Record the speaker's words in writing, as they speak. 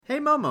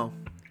Momo,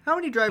 how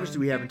many drivers do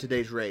we have in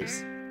today's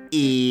race?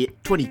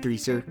 23,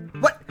 sir.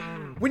 What?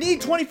 We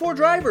need 24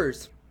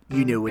 drivers!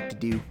 You know what to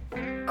do.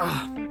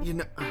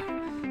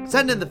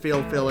 Send in the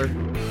field filler.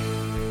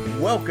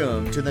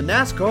 Welcome to the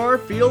NASCAR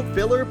Field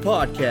Filler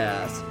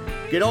Podcast.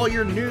 Get all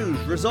your news,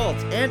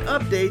 results, and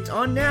updates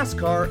on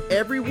NASCAR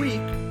every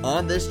week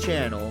on this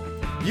channel.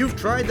 You've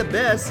tried the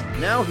best,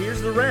 now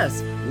here's the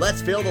rest.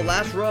 Let's fill the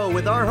last row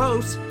with our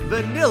host,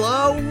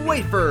 Vanilla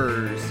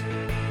Wafers.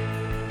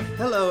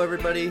 Hello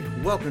everybody,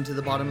 welcome to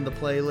the bottom of the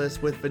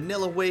playlist with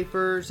Vanilla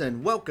Wafers,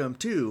 and welcome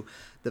to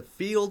the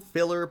Field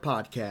Filler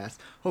Podcast.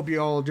 Hope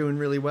you're all doing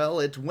really well.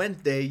 It's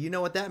Wednesday, you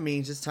know what that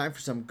means. It's time for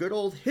some good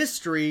old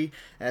history,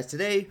 as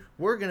today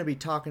we're going to be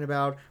talking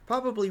about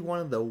probably one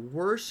of the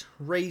worst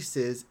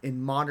races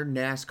in modern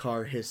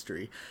NASCAR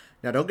history.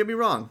 Now don't get me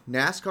wrong,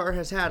 NASCAR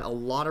has had a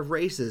lot of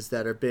races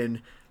that have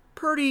been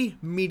pretty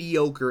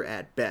mediocre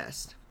at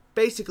best.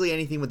 Basically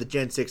anything with a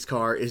Gen 6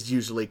 car is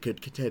usually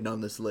could contend on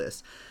this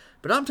list.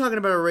 But I'm talking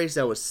about a race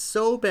that was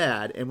so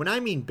bad, and when I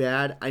mean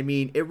bad, I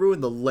mean it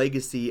ruined the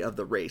legacy of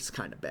the race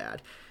kind of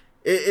bad.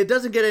 It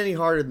doesn't get any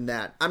harder than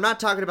that. I'm not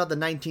talking about the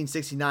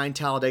 1969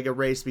 Talladega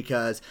race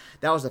because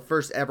that was the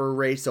first ever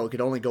race, so it could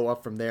only go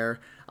up from there.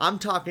 I'm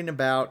talking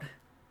about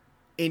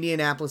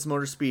Indianapolis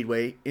Motor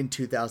Speedway in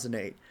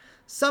 2008.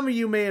 Some of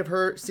you may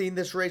have seen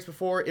this race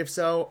before. If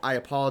so, I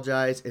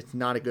apologize. It's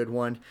not a good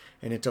one,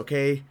 and it's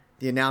okay.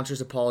 The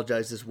announcers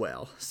apologize as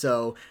well.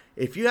 So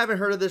if you haven't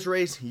heard of this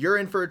race, you're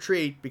in for a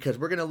treat because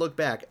we're going to look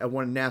back at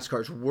one of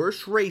NASCAR's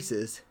worst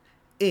races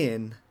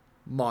in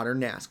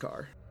modern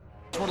NASCAR.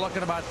 We're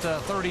looking about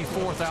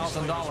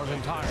 $34,000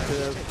 in tires.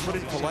 To put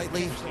it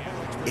politely,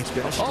 it's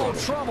been a struggle. Oh,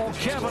 trouble.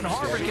 Kevin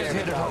Harvick has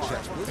hit it hard.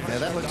 Yeah,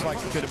 that looks like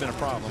it could have been a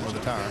problem with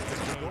the tire.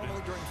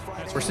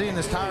 We're seeing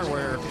this tire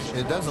wear.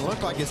 It doesn't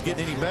look like it's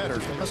getting any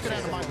better. Let's get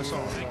down to Mike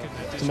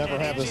Massar. To never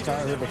have this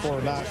tire here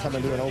before, not come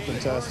and do an open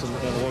test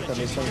and work on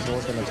these things,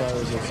 work on the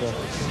tires,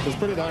 it's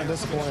pretty darn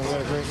disappointing. We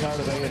had a great car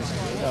today,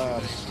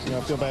 and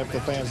I feel bad for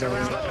the fans there.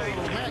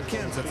 Matt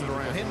Kenseth's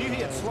around. He knew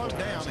he had slowed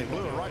down. He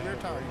blew a right rear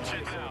tire.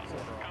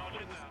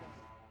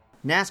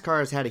 NASCAR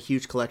has had a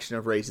huge collection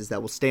of races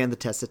that will stand the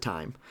test of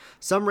time.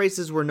 Some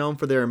races were known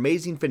for their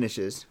amazing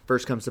finishes.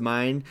 First comes to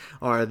mind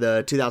are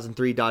the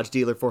 2003 Dodge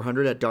Dealer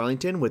 400 at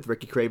Darlington with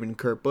Ricky Craven and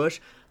Kurt Busch,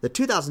 the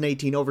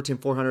 2018 Overton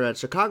 400 at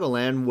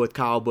Chicagoland with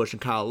Kyle Busch and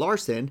Kyle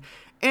Larson,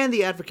 and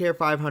the Advocare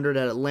 500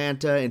 at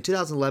Atlanta in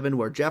 2011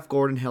 where Jeff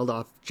Gordon held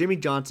off Jimmie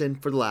Johnson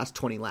for the last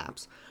 20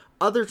 laps.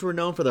 Others were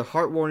known for their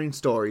heart-warming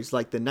stories,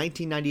 like the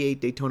 1998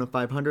 Daytona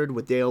 500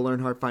 with Dale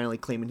Earnhardt finally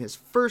claiming his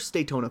first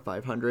Daytona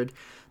 500,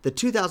 the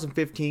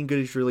 2015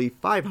 Goodyear Relief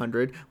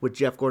 500 with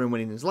Jeff Gordon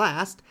winning his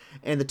last,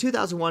 and the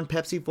 2001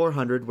 Pepsi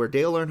 400 where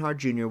Dale Earnhardt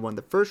Jr. won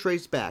the first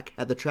race back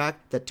at the track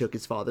that took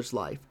his father's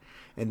life.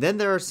 And then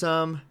there are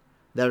some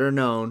that are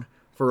known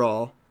for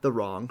all the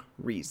wrong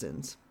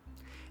reasons.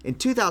 In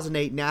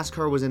 2008,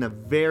 NASCAR was in a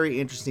very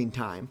interesting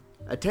time.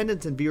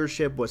 Attendance and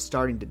viewership was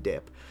starting to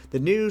dip. The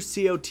new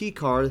COT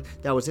car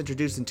that was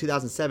introduced in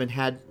 2007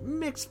 had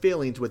mixed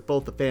feelings with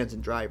both the fans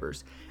and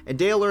drivers. And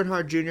Dale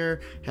Earnhardt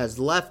Jr. has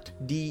left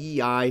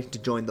DEI to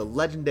join the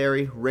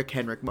legendary Rick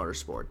Hendrick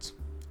Motorsports.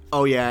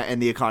 Oh yeah, and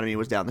the economy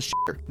was down the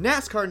shitter.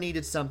 NASCAR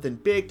needed something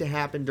big to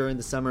happen during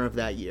the summer of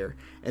that year,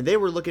 and they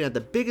were looking at the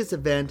biggest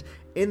event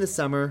in the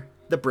summer,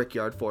 the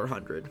Brickyard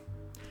 400.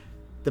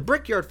 The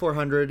Brickyard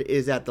 400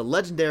 is at the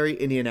legendary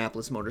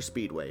Indianapolis Motor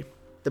Speedway.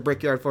 The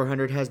Brickyard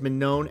 400 has been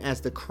known as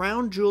the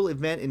crown jewel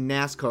event in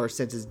NASCAR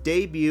since its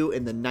debut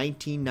in the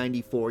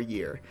 1994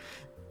 year.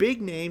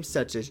 Big names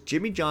such as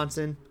Jimmie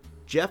Johnson,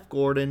 Jeff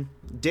Gordon,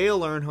 Dale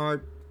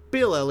Earnhardt,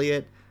 Bill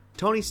Elliott,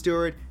 Tony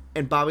Stewart,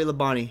 and Bobby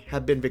Labonte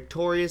have been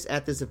victorious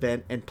at this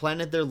event and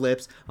planted their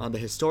lips on the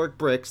historic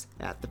bricks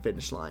at the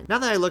finish line. Now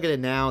that I look at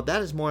it now,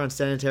 that is more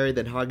unsanitary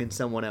than hugging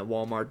someone at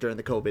Walmart during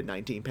the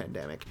COVID-19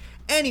 pandemic.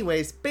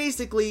 Anyways,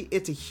 basically,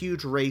 it's a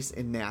huge race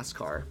in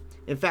NASCAR.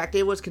 In fact,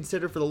 it was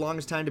considered for the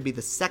longest time to be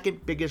the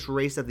second biggest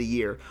race of the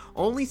year,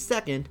 only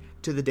second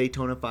to the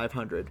Daytona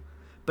 500.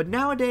 But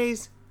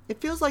nowadays,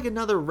 it feels like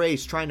another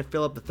race trying to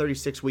fill up the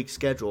 36-week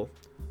schedule.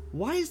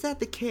 Why is that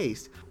the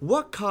case?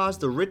 What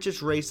caused the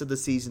richest race of the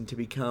season to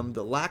become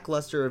the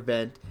lackluster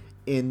event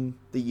in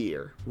the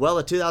year? Well,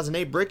 the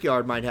 2008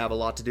 Brickyard might have a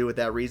lot to do with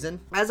that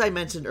reason. As I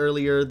mentioned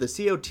earlier, the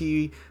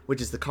COT, which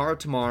is the Car of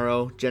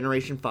Tomorrow,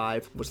 Generation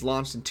 5, was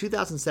launched in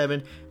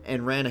 2007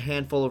 and ran a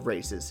handful of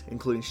races,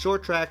 including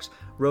short tracks,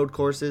 road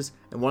courses,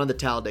 and one of the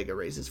Talladega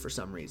races for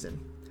some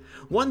reason.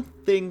 One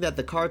thing that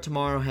the Car of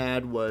Tomorrow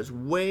had was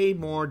way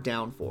more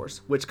downforce,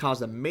 which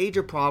caused a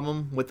major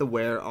problem with the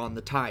wear on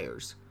the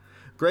tires.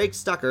 Greg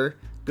Stucker,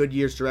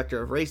 Goodyear's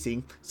director of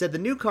racing, said the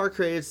new car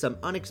created some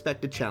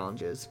unexpected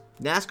challenges.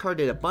 NASCAR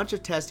did a bunch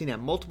of testing at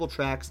multiple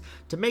tracks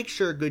to make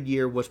sure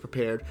Goodyear was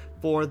prepared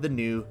for the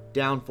new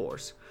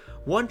downforce.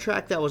 One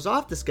track that was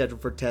off the schedule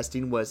for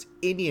testing was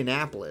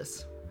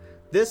Indianapolis.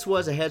 This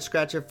was a head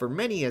scratcher for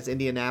many as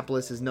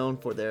Indianapolis is known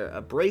for their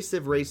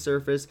abrasive race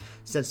surface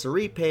since the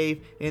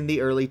repave in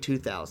the early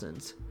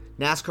 2000s.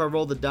 NASCAR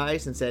rolled the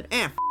dice and said,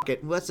 f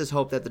it, let's just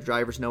hope that the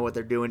drivers know what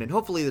they're doing and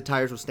hopefully the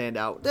tires will stand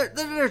out.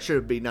 There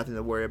should be nothing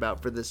to worry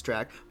about for this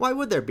track. Why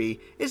would there be?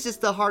 It's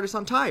just the hardest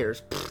on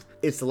tires.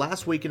 It's the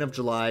last weekend of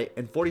July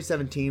and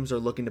 47 teams are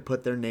looking to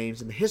put their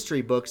names in the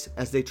history books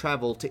as they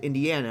travel to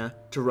Indiana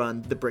to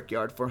run the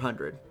Brickyard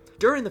 400.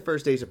 During the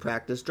first days of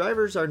practice,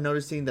 drivers are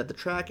noticing that the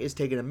track is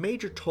taking a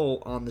major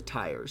toll on the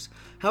tires.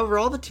 However,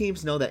 all the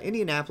teams know that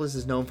Indianapolis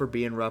is known for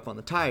being rough on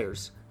the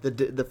tires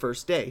the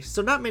first day,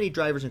 so not many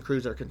drivers and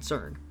crews are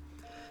concerned.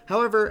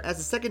 However, as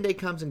the second day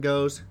comes and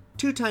goes,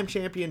 two-time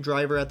champion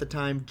driver at the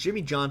time,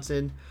 Jimmie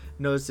Johnson,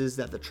 notices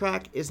that the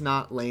track is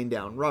not laying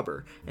down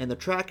rubber, and the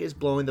track is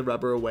blowing the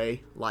rubber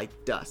away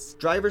like dust.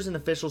 Drivers and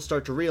officials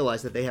start to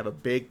realize that they have a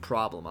big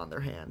problem on their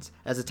hands,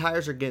 as the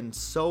tires are getting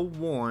so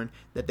worn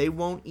that they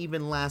won't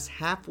even last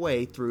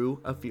halfway through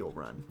a fuel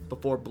run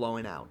before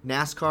blowing out.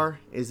 NASCAR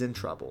is in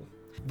trouble.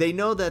 They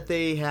know that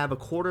they have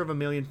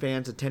 250,000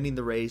 fans attending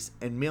the race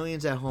and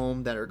millions at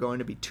home that are going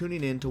to be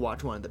tuning in to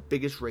watch one of the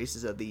biggest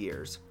races of the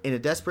years. In a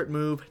desperate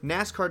move,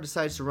 NASCAR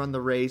decides to run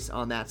the race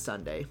on that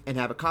Sunday and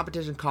have a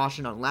competition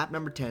caution on lap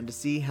number 10 to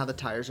see how the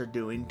tires are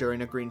doing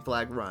during a green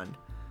flag run.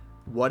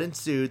 What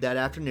ensued that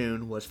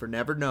afternoon was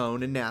forever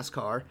known in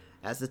NASCAR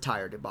as the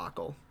tire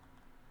debacle.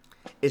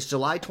 It's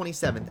July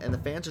 27th and the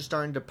fans are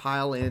starting to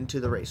pile into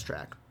the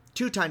racetrack.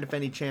 Two-time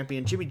defending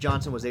champion Jimmie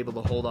Johnson was able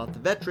to hold off the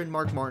veteran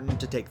Mark Martin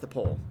to take the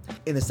pole.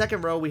 In the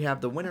second row, we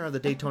have the winner of the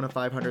Daytona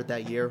 500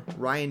 that year,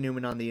 Ryan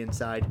Newman on the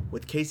inside,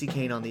 with Kasey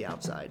Kahne on the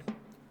outside.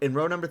 In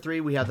row number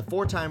 3, we have the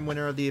four-time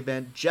winner of the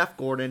event, Jeff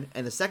Gordon,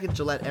 and the second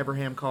Gillette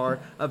Everham car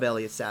of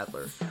Elliott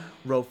Sadler.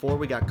 Row 4,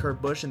 we got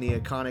Kurt Busch in the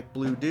iconic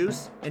Blue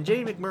Deuce, and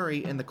Jamie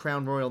McMurray in the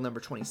Crown Royal number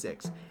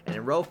 26. And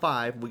in row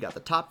 5, we got the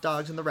top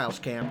dogs in the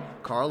Roush camp,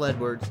 Carl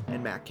Edwards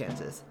and Matt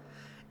Kenseth.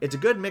 It's a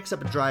good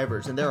mix-up of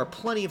drivers, and there are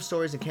plenty of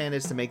stories and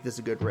candidates to make this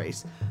a good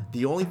race.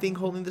 The only thing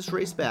holding this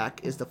race back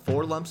is the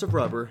 4 lumps of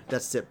rubber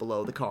that sit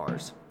below the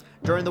cars.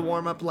 During the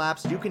warm-up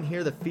laps, you can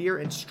hear the fear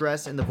and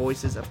stress in the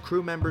voices of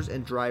crew members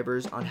and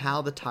drivers on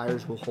how the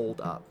tires will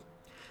hold up.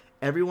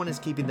 Everyone is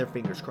keeping their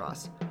fingers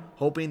crossed,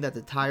 hoping that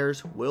the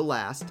tires will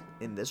last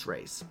in this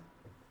race.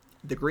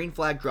 The green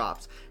flag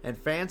drops, and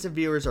fans and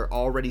viewers are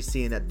already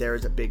seeing that there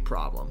is a big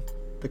problem.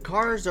 The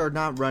cars are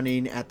not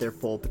running at their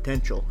full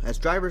potential, as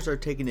drivers are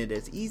taking it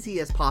as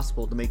easy as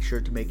possible to make sure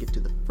to make it to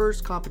the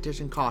first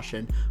competition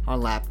caution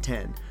on lap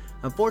 10.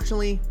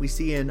 Unfortunately, we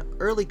see an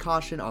early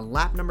caution on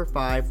lap number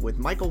 5 with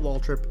Michael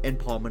Waltrip and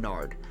Paul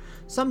Menard.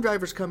 Some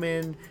drivers come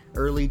in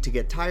early to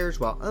get tires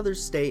while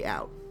others stay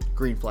out.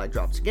 Green flag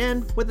drops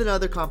again with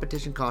another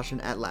competition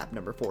caution at lap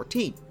number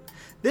 14.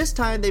 This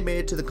time they made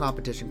it to the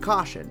competition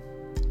caution.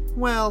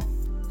 Well,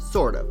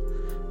 sort of.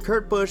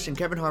 Kurt Busch and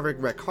Kevin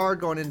Harvick wreck hard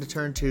going into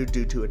turn 2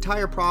 due to a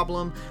tire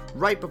problem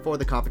right before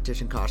the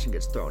competition caution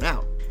gets thrown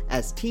out.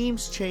 As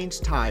teams change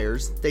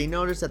tires, they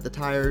notice that the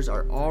tires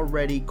are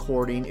already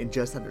cording in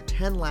just under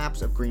 10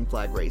 laps of green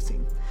flag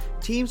racing.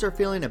 Teams are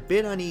feeling a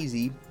bit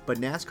uneasy, but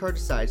NASCAR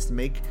decides to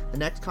make the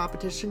next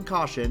competition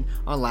caution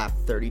on lap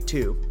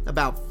 32,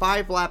 about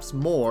 5 laps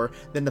more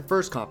than the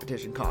first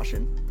competition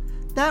caution.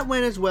 That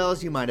went as well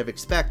as you might have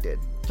expected.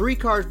 3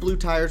 cars blew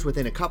tires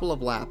within a couple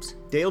of laps: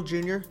 Dale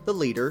Jr., the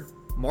leader,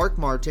 Mark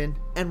Martin,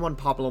 and Juan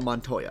Pablo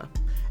Montoya.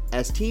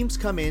 As teams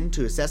come in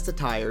to assess the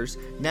tires,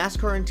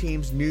 NASCAR and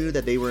teams knew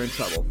that they were in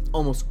trouble.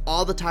 Almost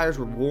all the tires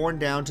were worn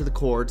down to the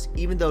cords,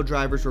 even though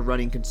drivers were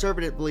running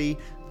conservatively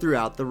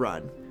throughout the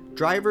run.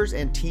 Drivers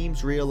and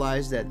teams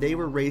realized that they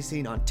were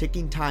racing on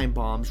ticking time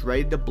bombs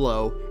ready to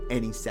blow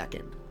any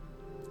second.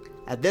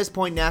 At this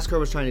point, NASCAR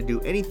was trying to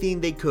do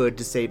anything they could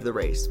to save the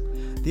race.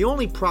 The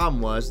only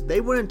problem was they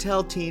wouldn't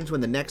tell teams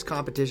when the next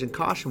competition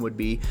caution would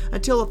be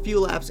until a few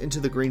laps into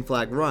the green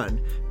flag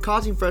run,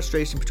 causing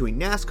frustration between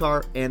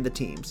NASCAR and the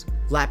teams.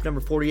 Lap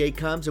number 48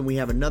 comes and we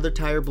have another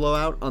tire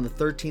blowout on the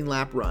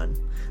 13-lap run.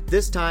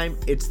 This time,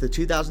 it's the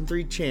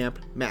 2003 champ,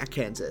 Matt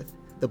Kenseth.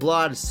 The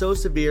blowout is so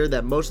severe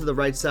that most of the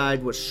right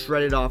side was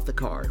shredded off the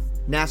car.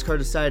 NASCAR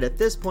decided at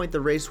this point the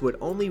race would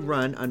only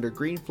run under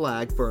green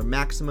flag for a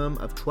maximum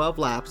of 12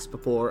 laps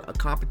before a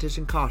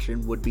competition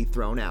caution would be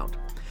thrown out.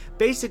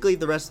 Basically,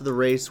 the rest of the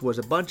race was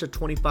a bunch of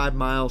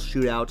 25-mile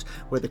shootouts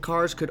where the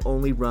cars could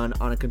only run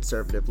on a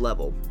conservative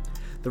level.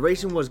 The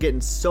racing was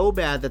getting so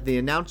bad that the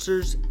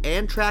announcers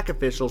and track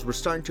officials were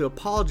starting to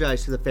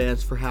apologize to the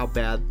fans for how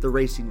bad the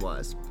racing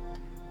was.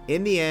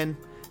 In the end,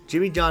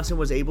 Jimmie Johnson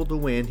was able to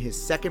win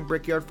his second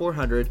Brickyard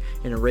 400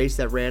 in a race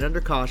that ran under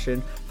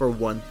caution for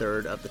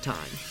 1/3 of the time.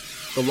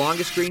 The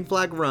longest green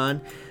flag run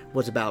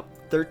was about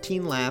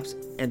 13 laps,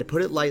 and to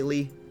put it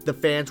lightly, the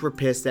fans were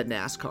pissed at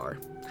NASCAR.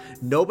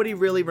 Nobody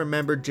really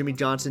remembered Jimmie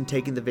Johnson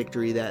taking the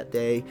victory that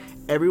day.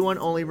 Everyone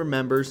only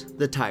remembers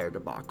the tire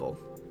debacle.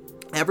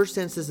 Ever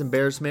since this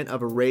embarrassment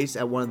of a race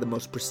at one of the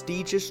most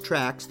prestigious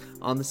tracks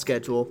on the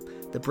schedule,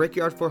 the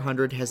Brickyard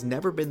 400 has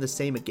never been the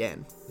same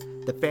again.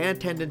 The fan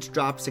attendance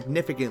dropped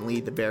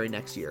significantly the very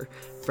next year,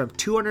 from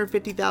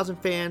 250,000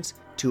 fans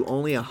to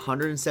only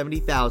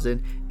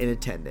 170,000 in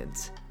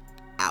attendance.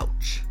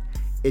 Ouch.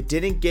 It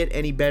didn't get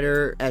any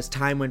better as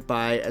time went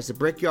by, as the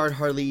Brickyard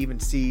hardly even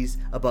sees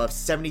above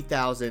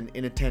 70,000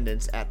 in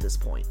attendance at this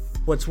point.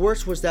 What's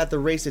worse was that the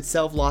race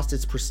itself lost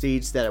its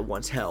prestige that it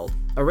once held.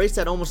 A race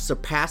that almost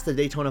surpassed the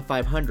Daytona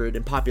 500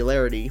 in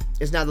popularity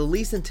is now the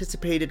least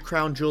anticipated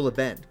crown jewel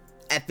event.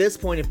 At this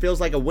point, it feels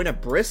like a win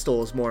at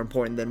Bristol is more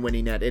important than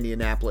winning at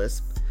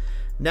Indianapolis.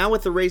 Now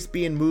with the race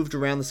being moved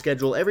around the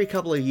schedule every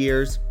couple of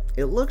years,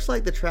 it looks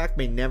like the track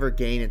may never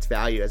gain its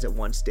value as it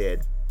once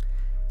did.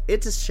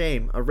 It's a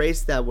shame. A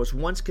race that was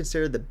once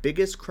considered the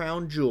biggest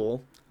crown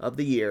jewel of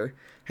the year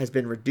has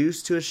been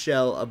reduced to a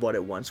shell of what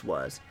it once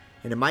was.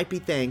 And it might be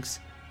thanks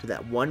to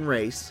that one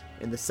race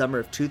in the summer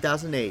of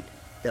 2008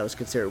 that was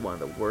considered one of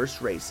the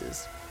worst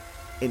races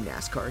in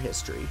NASCAR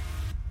history.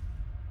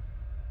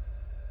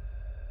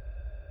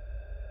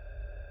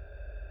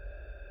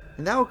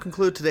 And that will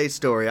conclude today's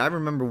story. I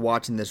remember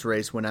watching this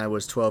race when I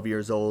was 12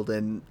 years old,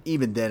 and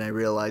even then I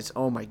realized,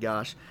 oh my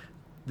gosh,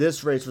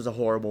 this race was a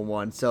horrible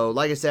one. So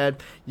like I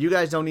said, you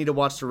guys don't need to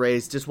watch the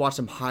race. Just watch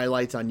some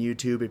highlights on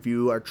YouTube if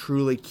you are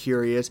truly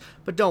curious,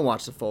 but don't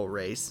watch the full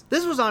race.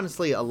 This was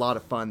honestly a lot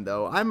of fun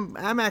though.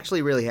 I'm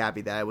actually really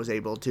happy that I was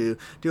able to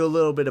do a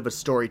little bit of a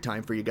story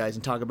time for you guys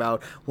and talk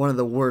about one of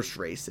the worst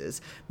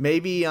races.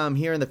 Maybe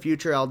here in the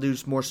future I'll do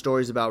some more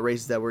stories about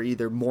races that were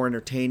either more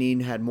entertaining,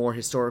 had more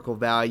historical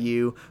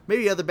value,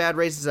 maybe other bad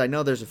races. I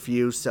know there's a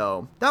few.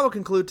 So that will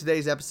conclude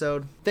today's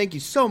episode. Thank you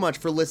so much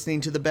for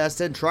listening to the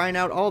best and trying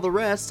out all the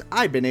rest.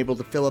 I've been able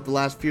to fill up the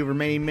last few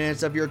remaining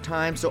minutes of your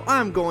time, so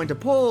I'm going to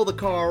pull the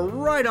car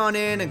right on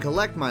in and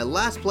collect my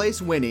last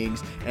place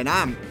winnings, and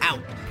I'm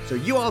out. So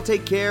you all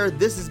take care.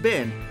 This has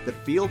been the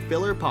Field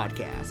Filler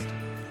Podcast.